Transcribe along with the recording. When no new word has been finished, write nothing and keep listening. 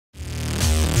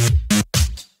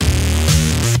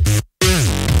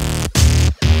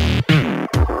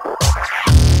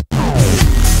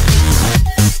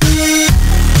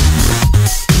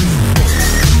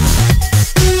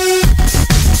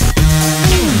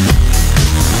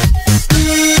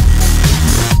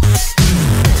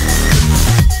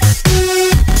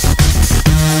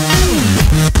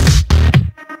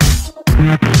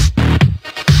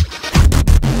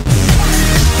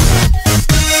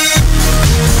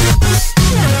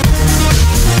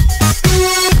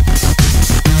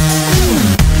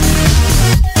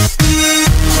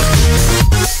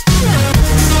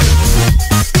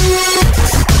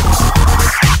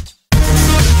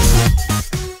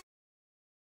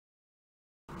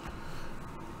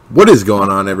What is going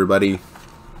on, everybody?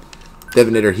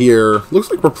 Devinator here.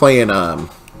 Looks like we're playing,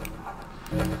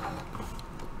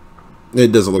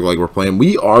 it doesn't look like we're playing.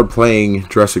 We are playing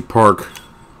Jurassic Park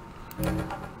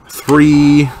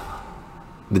 3,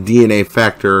 the DNA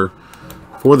Factor,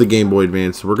 for the Game Boy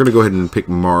Advance. So we're going to go ahead and pick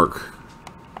Mark.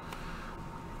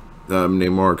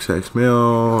 Name Mark, sex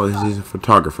male. He's a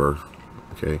photographer.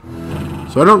 Okay.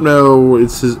 So I don't know. It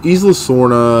says Isla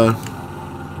Sorna.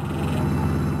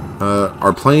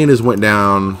 Our plane has went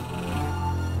down.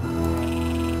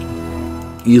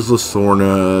 Isla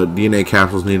Sorna. DNA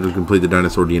capsules needed to complete the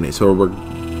dinosaur DNA. So we're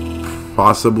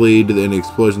possibly in the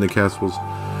explosion. The capsules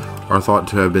are thought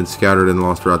to have been scattered and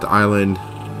lost throughout the island.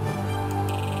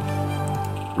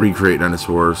 Recreate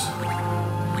dinosaurs.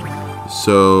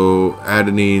 So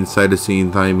adenine,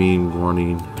 cytosine, thymine,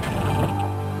 guanine.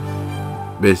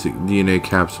 Basic DNA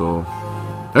capsule.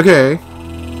 Okay.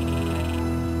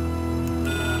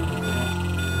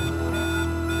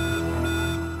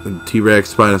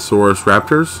 T-Rex, Spinosaurus,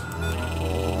 Raptors.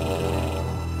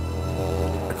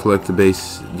 Collect the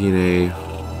base DNA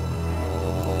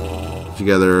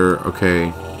together.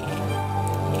 Okay.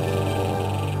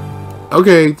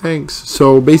 Okay, thanks.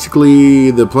 So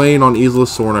basically, the plane on Isla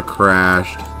Sorna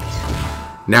crashed.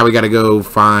 Now we gotta go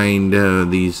find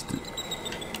these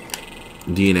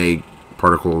DNA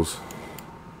particles.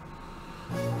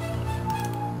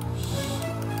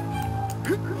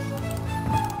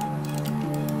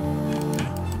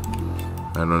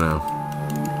 I don't know.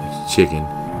 It's chicken.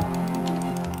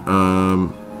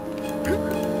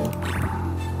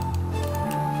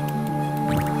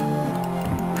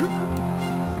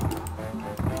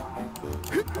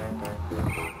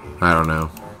 I don't know.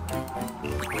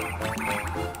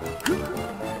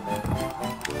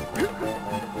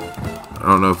 I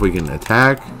don't know if we can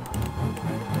attack.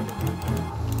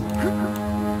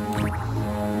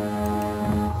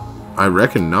 I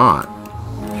reckon not.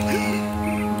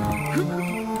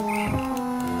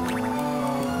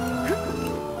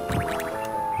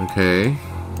 Okay.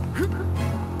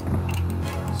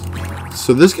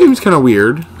 So this game's kind of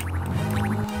weird.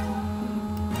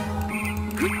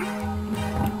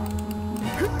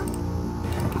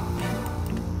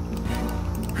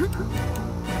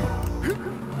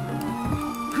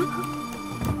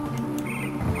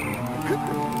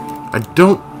 I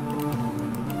don't...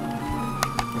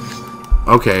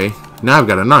 Okay, now I've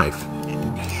got a knife.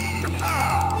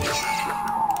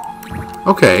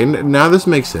 Okay, now this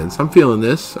makes sense. I'm feeling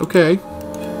this. Okay.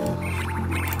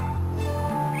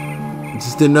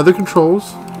 Just didn't know the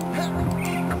controls.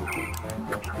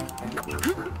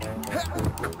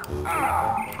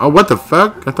 Oh, what the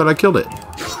fuck? I thought I killed it.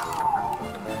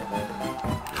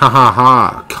 Ha ha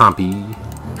ha, compy.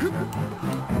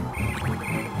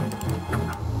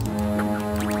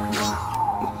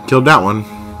 Killed that one.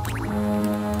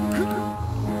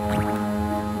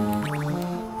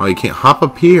 Oh, you can't hop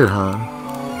up here, huh?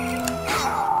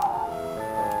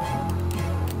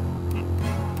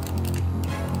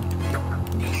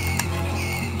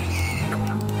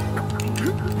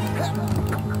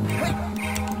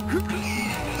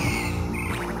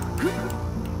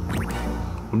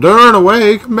 Don't run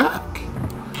away, come back.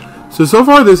 So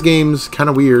far this game's kind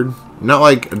of weird. Not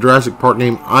like a Jurassic Park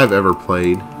game I've ever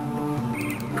played.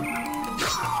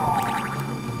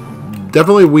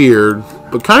 Definitely weird,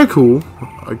 but kind of cool.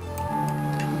 I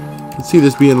can see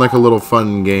this being like a little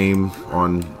fun game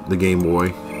on the Game Boy.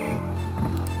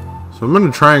 So I'm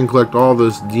going to try and collect all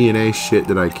this DNA shit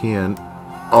that I can.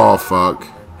 Oh, fuck.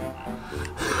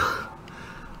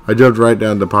 I jumped right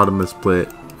down the bottom of the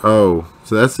split. Oh,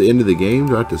 so that's the end of the game?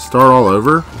 Do I have to start all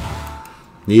over?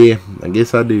 Yeah, I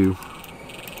guess I do.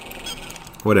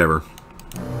 Whatever.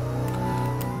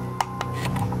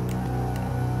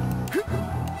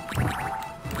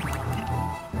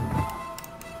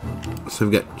 So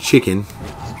we've got chicken.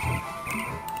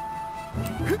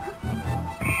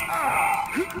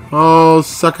 Oh,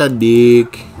 suck a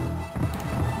dick.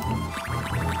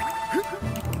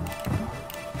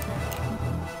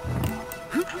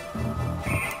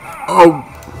 Oh.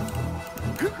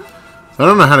 I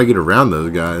don't know how to get around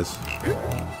those guys.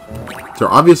 They're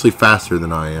obviously faster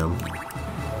than I am.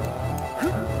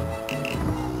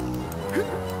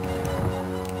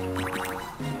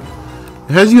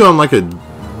 It has you on like a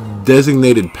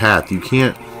designated path. You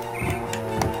can't...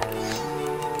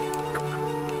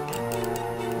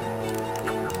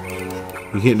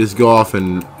 You can't just go off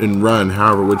and run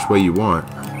however which way you want.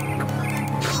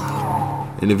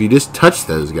 And if you just touch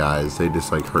those guys, they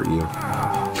just like hurt you.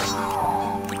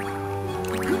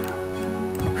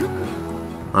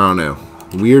 I don't know.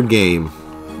 Weird game.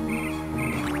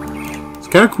 It's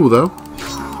kind of cool though.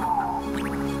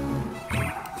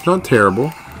 It's not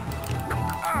terrible.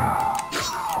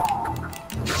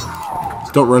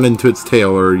 Just don't run into its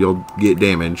tail or you'll get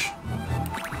damage.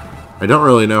 I don't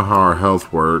really know how our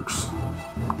health works.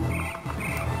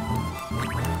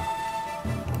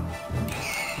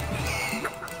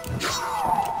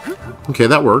 Okay,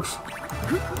 that works.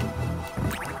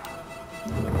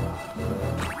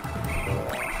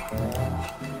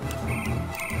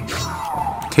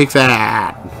 Take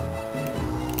that!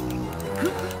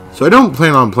 So I don't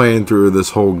plan on playing through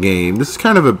this whole game. This is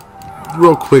kind of a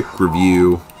real quick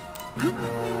review.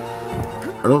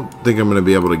 I don't think I'm going to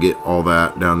be able to get all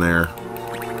that down there.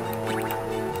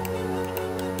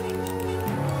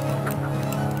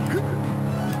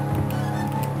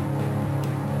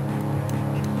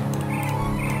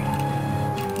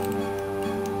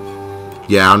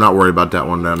 Yeah, I'm not worried about that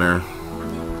one down there.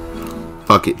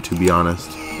 Fuck it, to be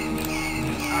honest.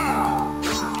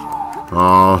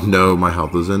 Oh, no, my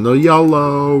health is in the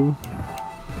yellow.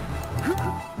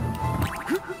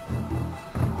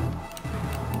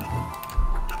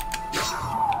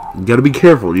 You gotta be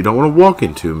careful. You don't want to walk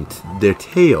into them. Their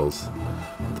tails.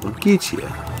 They'll get you.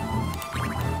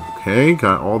 Okay,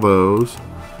 got all those.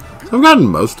 So I've gotten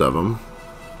most of them.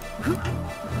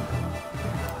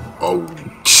 Oh,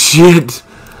 shit.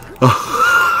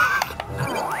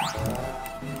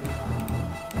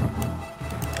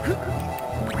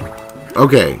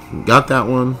 Okay, got that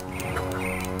one.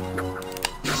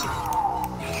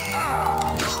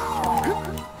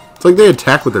 It's like they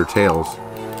attack with their tails.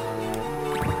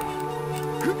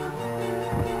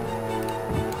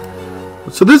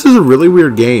 So this is a really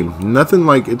weird game. Nothing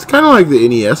like... It's kind of like the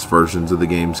NES versions of the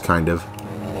games, kind of.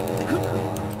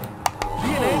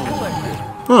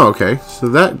 Oh, okay. So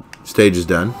that stage is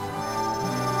done.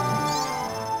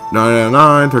 9 out of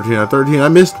 9, 13 out of 13. I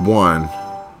missed one.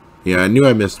 Yeah, I knew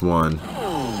I missed one.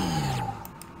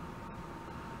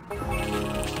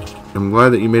 I'm glad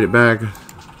that you made it back.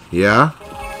 Yeah?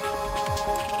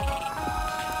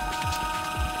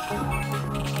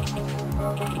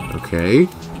 Okay.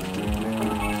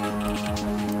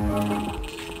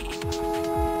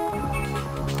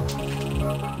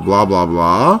 Blah, blah,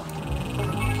 blah.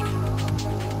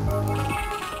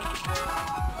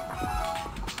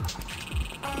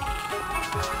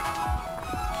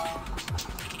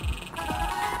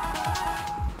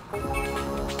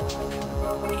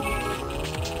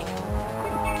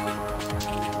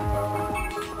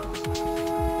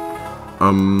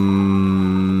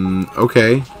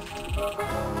 Okay.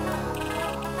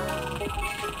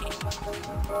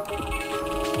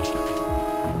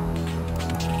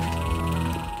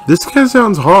 This kind of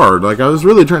sounds hard. Like, I was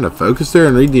really trying to focus there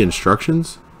and read the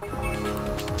instructions.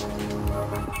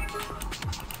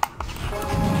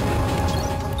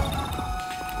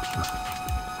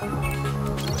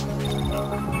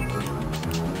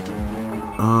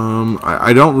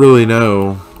 I don't really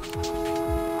know.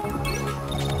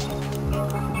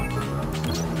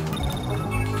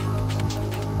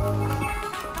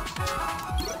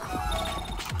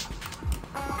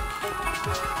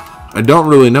 I don't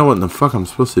really know what in the fuck I'm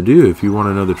supposed to do, if you want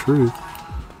to know the truth.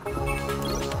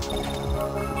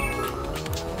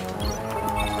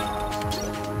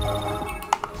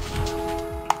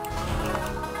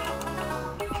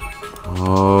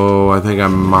 Oh, I think I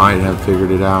might have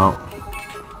figured it out.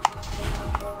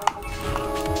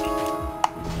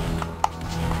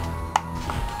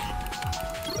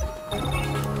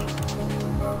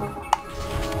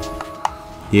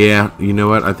 Yeah, you know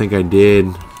what? I think I did.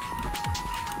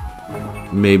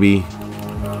 Maybe.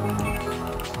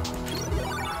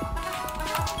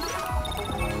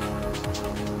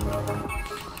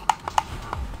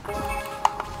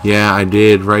 Yeah, I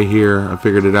did right here. I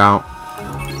figured it out.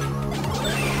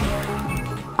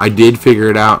 I did figure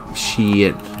it out.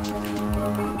 Shit.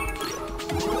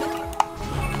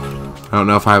 I don't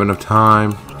know if I have enough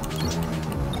time.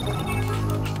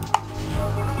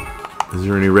 Is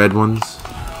there any red ones?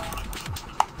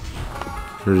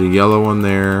 There's a yellow one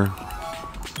there.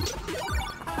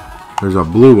 There's a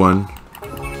blue one.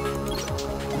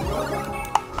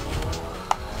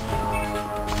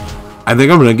 I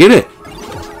think I'm gonna get it.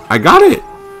 I got it.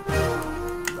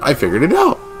 I figured it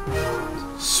out.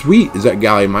 Sweet. Is that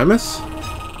Gallimimus?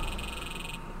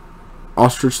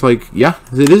 Ostrich like, yeah,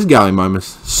 it is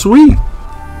Gallimimus. Sweet.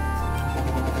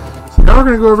 So now we're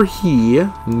gonna go over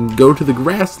here and go to the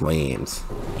grasslands.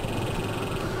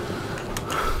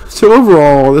 So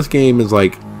overall, this game is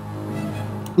like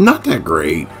not that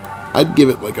great. I'd give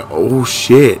it like a, oh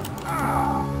shit.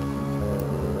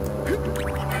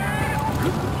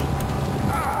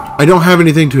 I don't have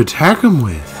anything to attack him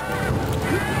with.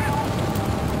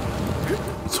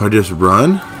 So I just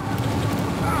run.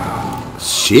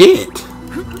 Shit.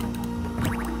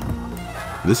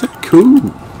 This is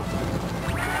cool.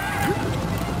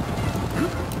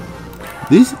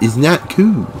 This is not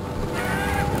cool.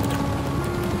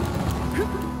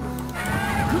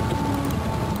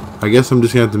 I guess I'm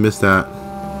just gonna have to miss that.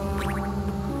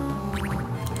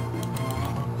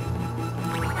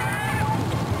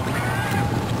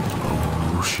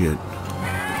 Oh shit.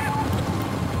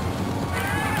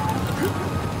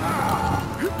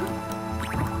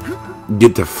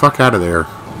 Get the fuck out of there.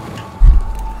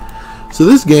 So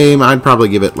this game, I'd probably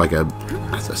give it like a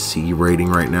C rating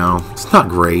right now. It's not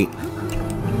great.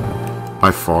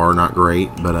 By far not great,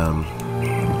 but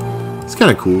it's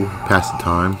kind of cool. Pass the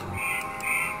time.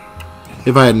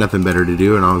 If I had nothing better to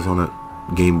do and I was on a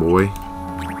Game Boy,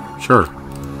 sure.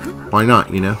 Why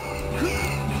not, you know?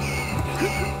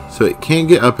 So it can't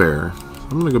get up there.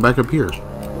 I'm gonna go back up here.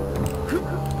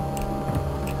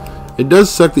 It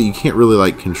does suck that you can't really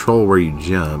like control where you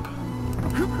jump.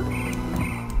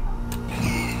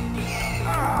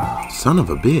 Son of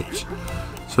a bitch.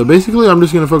 So basically I'm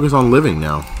just gonna focus on living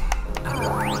now.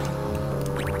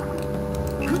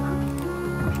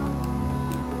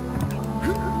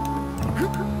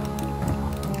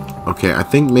 Okay, I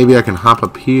think maybe I can hop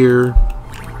up here.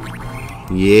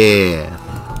 Yeah.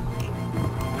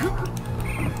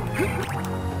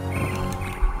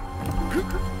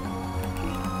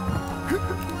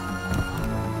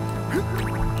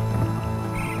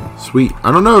 Sweet.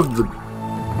 I don't know if the...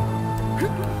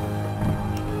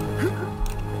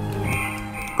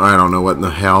 I don't know what in the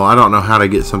hell. I don't know how to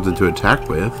get something to attack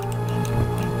with.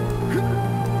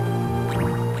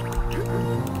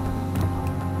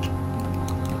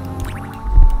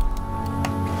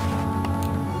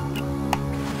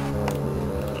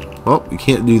 Well, you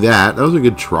can't do that. That was a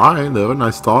good try, though. A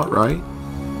nice thought, right?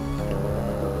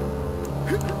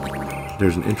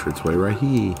 There's an entranceway right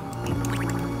here.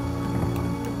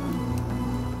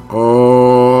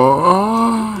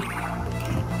 Oh.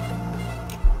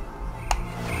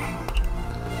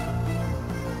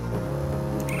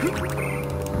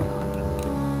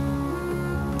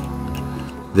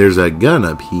 There's a gun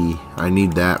up here. I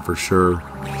need that for sure.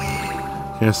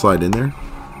 Can I slide in there?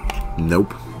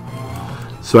 Nope.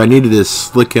 So I needed to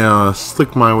slick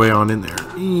my way on in there.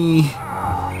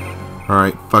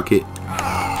 Alright, fuck it.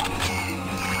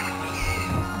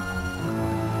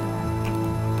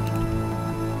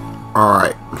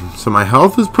 Alright, so my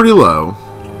health is pretty low.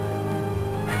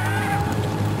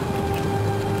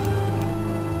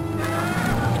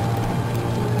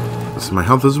 So my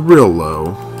health is real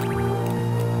low.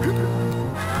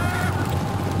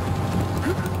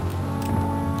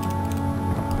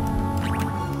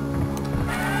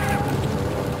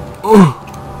 Oh.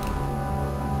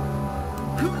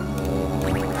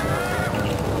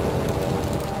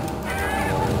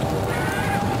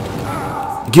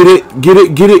 Get it, get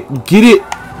it, get it, get it!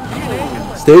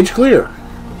 Stage clear.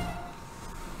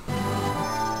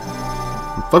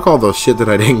 Fuck all those shit that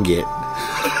I didn't get.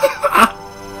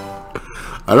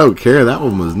 I don't care. That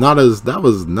one was not as that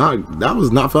was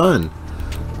not fun.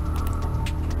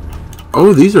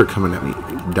 Oh, these are coming at me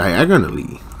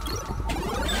diagonally.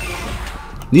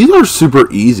 These are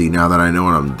super easy now that I know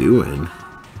what I'm doing.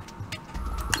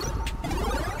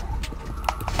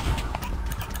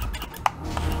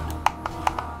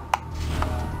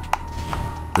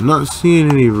 I'm not seeing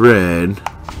any red.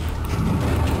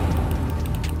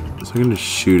 So I'm gonna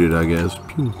shoot it, I guess.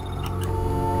 Pew.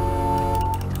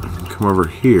 Come over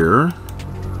here.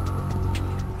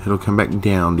 It'll come back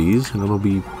down these and it'll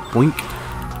be boink.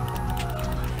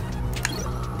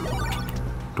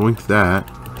 Doink that.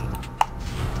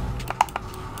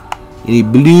 Any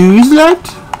blues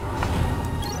left?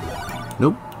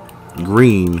 Nope.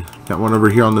 Green. Got one over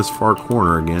here on this far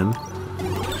corner again.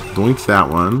 Doink that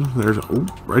one. There's, oh,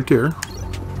 right there.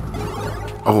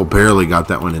 Oh, barely got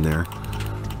that one in there.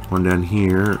 One down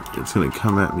here. It's gonna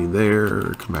come at me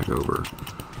there. Come back over.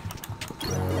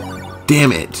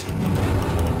 Damn it.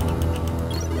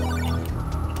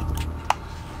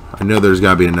 I know there's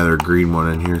gotta be another green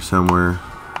one in here somewhere.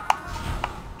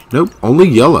 Nope, only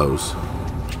yellows.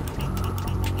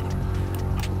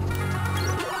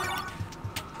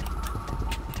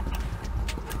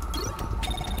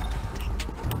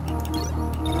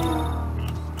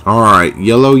 Alright,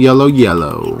 yellow, yellow,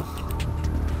 yellow.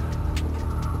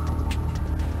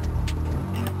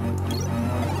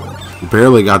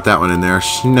 Barely got that one in there.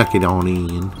 Snuck it on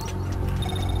in.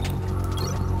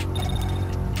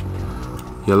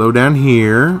 Yellow down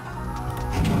here.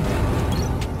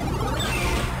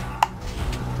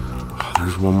 Oh,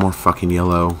 there's one more fucking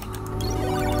yellow.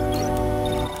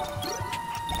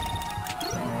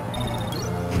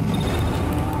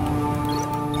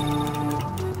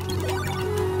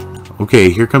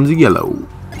 Okay, here comes the yellow.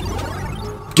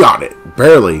 Got it.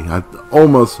 Barely. I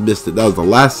almost missed it. That was the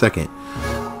last second.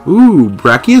 Ooh,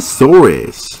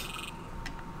 Brachiosaurus.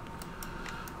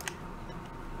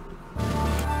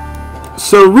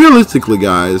 So realistically,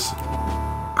 guys,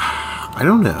 I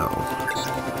don't know.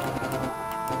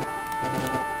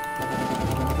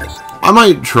 I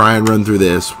might try and run through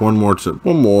this one more,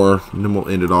 and then we'll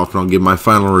end it off, and I'll give my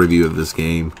final review of this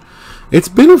game. It's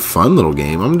been a fun little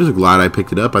game. I'm just glad I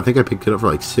picked it up. I think I picked it up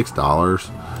for like $6.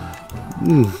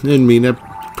 I mean, I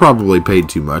probably paid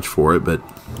too much for it, but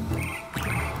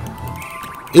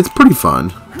it's pretty fun.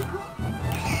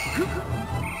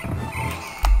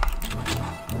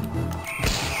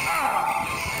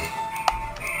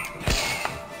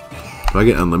 Do I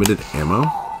get unlimited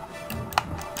ammo?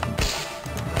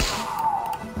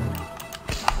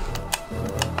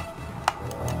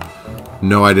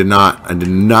 No, I did not. I did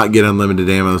not get unlimited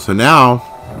ammo. So now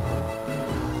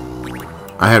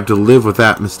I have to live with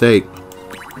that mistake.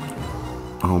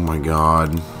 Oh my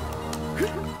god.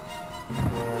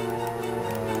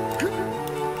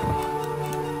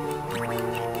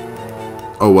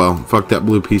 Oh well. Fuck that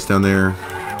blue piece down there.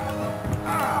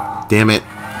 Damn it.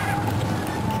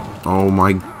 Oh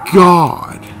my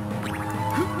god.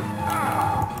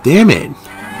 Damn it.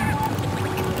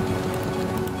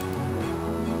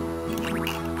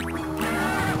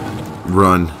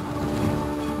 Run.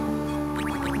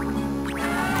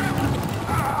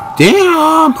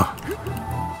 Damn!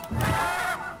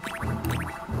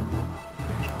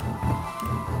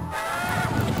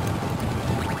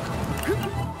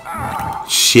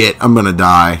 Shit, I'm gonna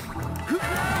die.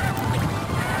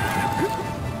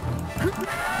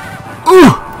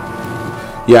 Ooh!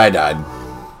 Yeah, I died.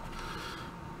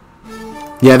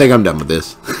 Yeah, I think I'm done with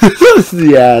this.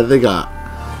 Yeah, I think I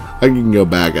can go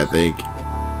back, I think.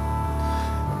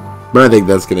 But I think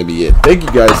that's going to be it. Thank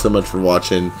you guys so much for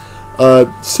watching.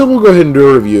 So we'll go ahead and do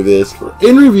a review of this.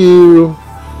 In review,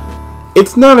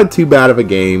 it's not too bad of a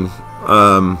game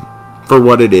for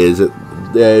what it is.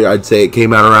 I'd say it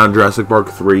came out around Jurassic Park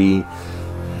 3.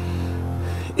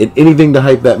 Anything to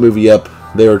hype that movie up,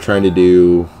 they were trying to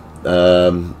do.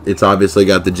 It's obviously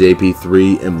got the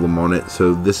JP3 emblem on it,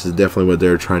 so this is definitely what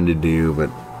they're trying to do. But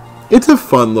it's a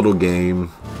fun little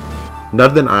game.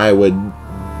 Nothing I would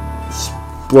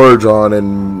splurge on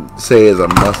and say is a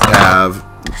must-have.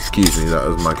 Excuse me, that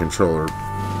was my controller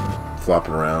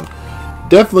flopping around.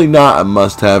 Definitely not a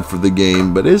must-have for the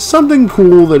game, but it's something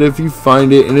cool that if you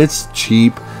find it and it's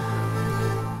cheap,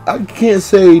 I can't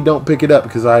say don't pick it up,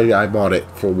 because I bought it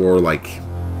for like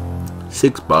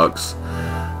 $6.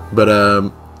 But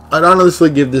I'd honestly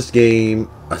give this game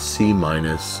a C-.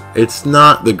 It's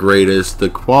not the greatest. The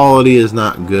quality is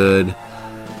not good.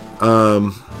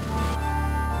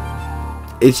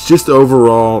 It's just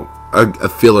overall a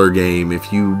filler game.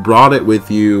 If you brought it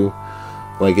with you,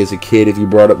 like as a kid, if you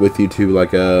brought it with you to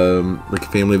like a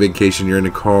family vacation, you're in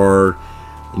a car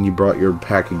and you brought your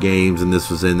pack of games and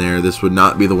this was in there, this would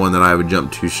not be the one that I would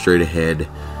jump to straight ahead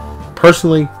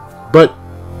personally, but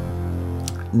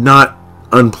not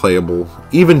unplayable.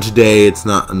 Even today it's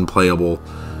not unplayable.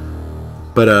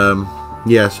 But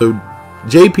yeah, so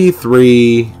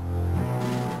JP3,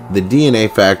 the DNA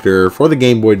factor for the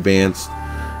Game Boy Advance,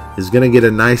 is going to get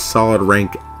a nice solid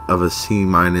rank of a C-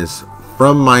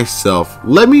 from myself.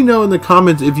 Let me know in the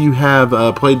comments if you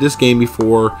have played this game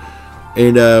before,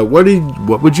 and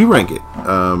what would you rank it?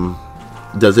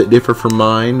 Does it differ from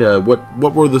mine?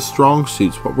 What were the strong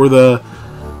suits? What were the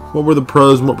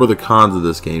pros and what were the cons of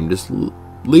this game? Just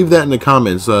leave that in the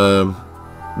comments.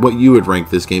 What you would rank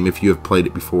this game if you have played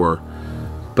it before.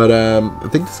 But I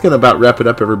think that's going to about wrap it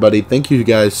up, everybody. Thank you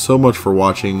guys so much for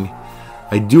watching.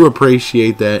 I do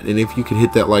appreciate that, and if you could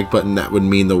hit that like button, that would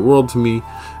mean the world to me.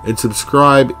 And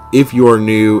subscribe if you are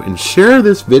new, and share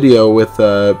this video with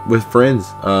friends.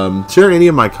 Share any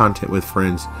of my content with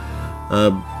friends.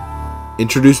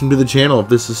 Introduce them to the channel if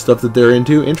this is stuff that they're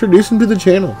into. Introduce them to the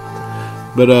channel.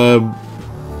 But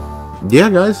yeah,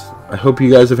 guys, I hope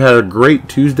you guys have had a great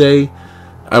Tuesday.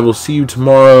 I will see you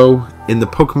tomorrow in the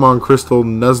Pokemon Crystal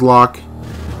Nuzlocke.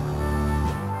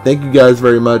 Thank you guys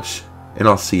very much, and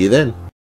I'll see you then.